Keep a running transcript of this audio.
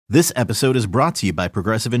This episode is brought to you by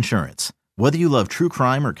Progressive Insurance. Whether you love true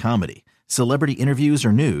crime or comedy, celebrity interviews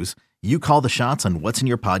or news, you call the shots on what's in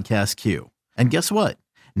your podcast queue. And guess what?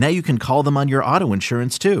 Now you can call them on your auto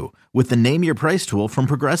insurance too with the Name Your Price tool from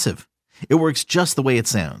Progressive. It works just the way it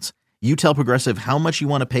sounds. You tell Progressive how much you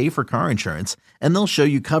want to pay for car insurance, and they'll show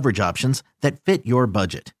you coverage options that fit your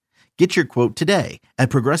budget. Get your quote today at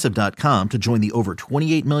Progressive.com to join the over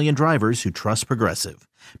 28 million drivers who trust Progressive.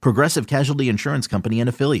 Progressive Casualty Insurance Company and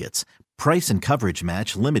Affiliates. Price and coverage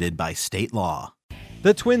match limited by state law.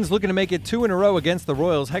 The Twins looking to make it 2 in a row against the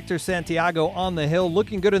Royals. Hector Santiago on the hill,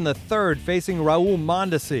 looking good in the third, facing Raul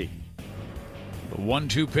Mondesi. The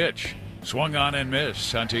 1-2 pitch. Swung on and missed.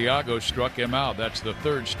 Santiago struck him out. That's the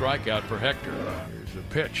third strikeout for Hector. Here's the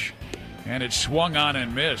pitch. And it's swung on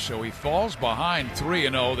and missed. So he falls behind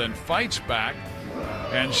 3-0, then fights back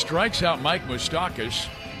and strikes out Mike Moustakas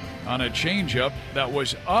on a changeup that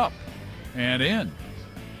was up and in.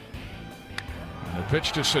 And the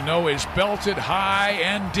pitch to Sano is belted high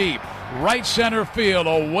and deep. Right center field,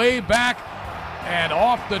 away back and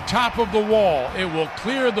off the top of the wall. It will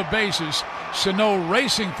clear the bases. Sano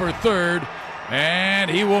racing for third,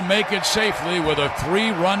 and he will make it safely with a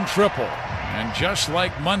 3-run triple. And just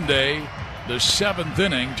like Monday, the 7th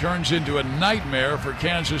inning turns into a nightmare for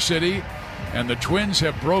Kansas City, and the Twins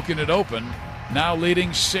have broken it open, now leading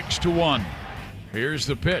 6-1. Here's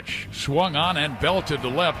the pitch. Swung on and belted to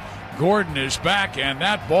left. Gordon is back, and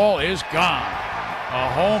that ball is gone.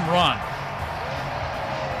 A home run.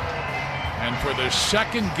 And for the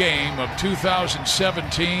second game of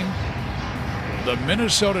 2017, the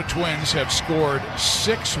Minnesota Twins have scored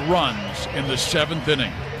 6 runs in the 7th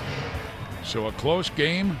inning. So a close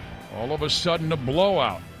game, all of a sudden a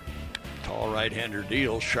blowout. Tall right-hander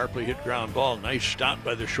deals, sharply hit ground ball. Nice stop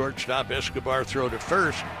by the shortstop. Escobar throw to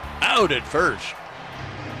first. Out at first.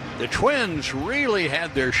 The Twins really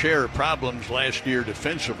had their share of problems last year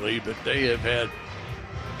defensively, but they have had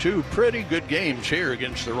 2 pretty good games here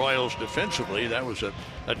against the Royals defensively. That was a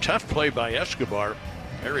tough play by Escobar.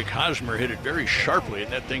 Eric Hosmer hit it very sharply,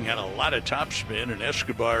 and that thing had a lot of topspin, and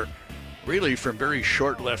Escobar, really from very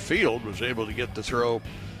short left field, was able to get the throw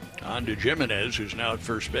onto Jimenez, who's now at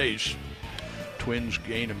first base. Twins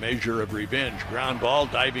gain a measure of revenge. Ground ball,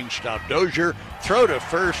 diving stop Dozier. Throw to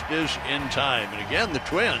first is in time. And again, the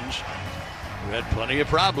Twins, who had plenty of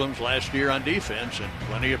problems last year on defense and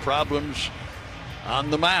plenty of problems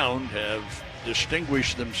on the mound, have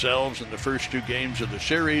distinguished themselves in the first 2 games of the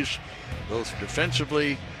series, both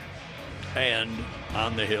defensively and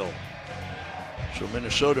on the hill. So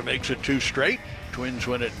Minnesota makes it 2 straight. Twins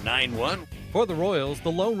win it 9-1. For the Royals,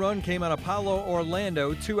 the lone run came on a Paulo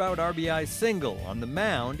Orlando 2-out RBI single. On the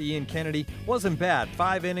mound, Ian Kennedy wasn't bad.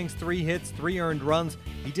 5 innings, 3 hits, 3 earned runs.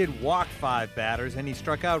 He did walk 5 batters, and he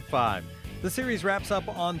struck out 5. The series wraps up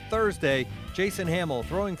on Thursday. Jason Hamill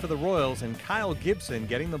throwing for the Royals and Kyle Gibson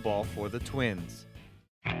getting the ball for the Twins.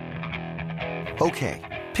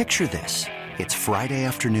 Okay, picture this. It's Friday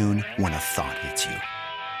afternoon when a thought hits you.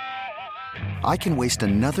 I can waste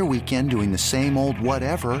another weekend doing the same old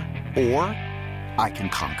whatever, or I can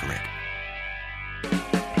conquer it.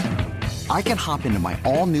 I can hop into my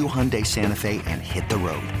all-new Hyundai Santa Fe and hit the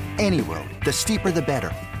road. Any road. The steeper the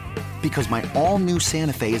better. Because my all-new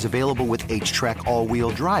Santa Fe is available with H-Track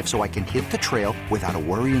all-wheel drive, so I can hit the trail without a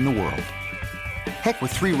worry in the world. Heck,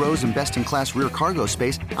 with 3 rows and best-in-class rear cargo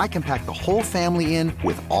space, I can pack the whole family in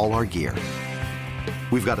with all our gear.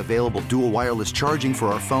 We've got available dual wireless charging for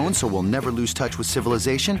our phones, so we'll never lose touch with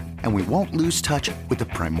civilization, and we won't lose touch with the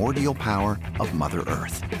primordial power of Mother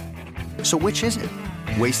Earth. So which is it?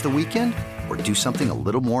 Waste the weekend or do something a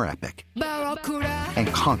little more epic? And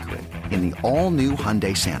conquer it in the all-new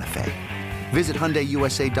Hyundai Santa Fe. Visit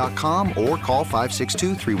HyundaiUSA.com or call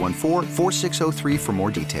 562-314-4603 for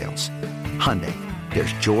more details. Hyundai,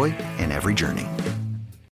 there's joy in every journey.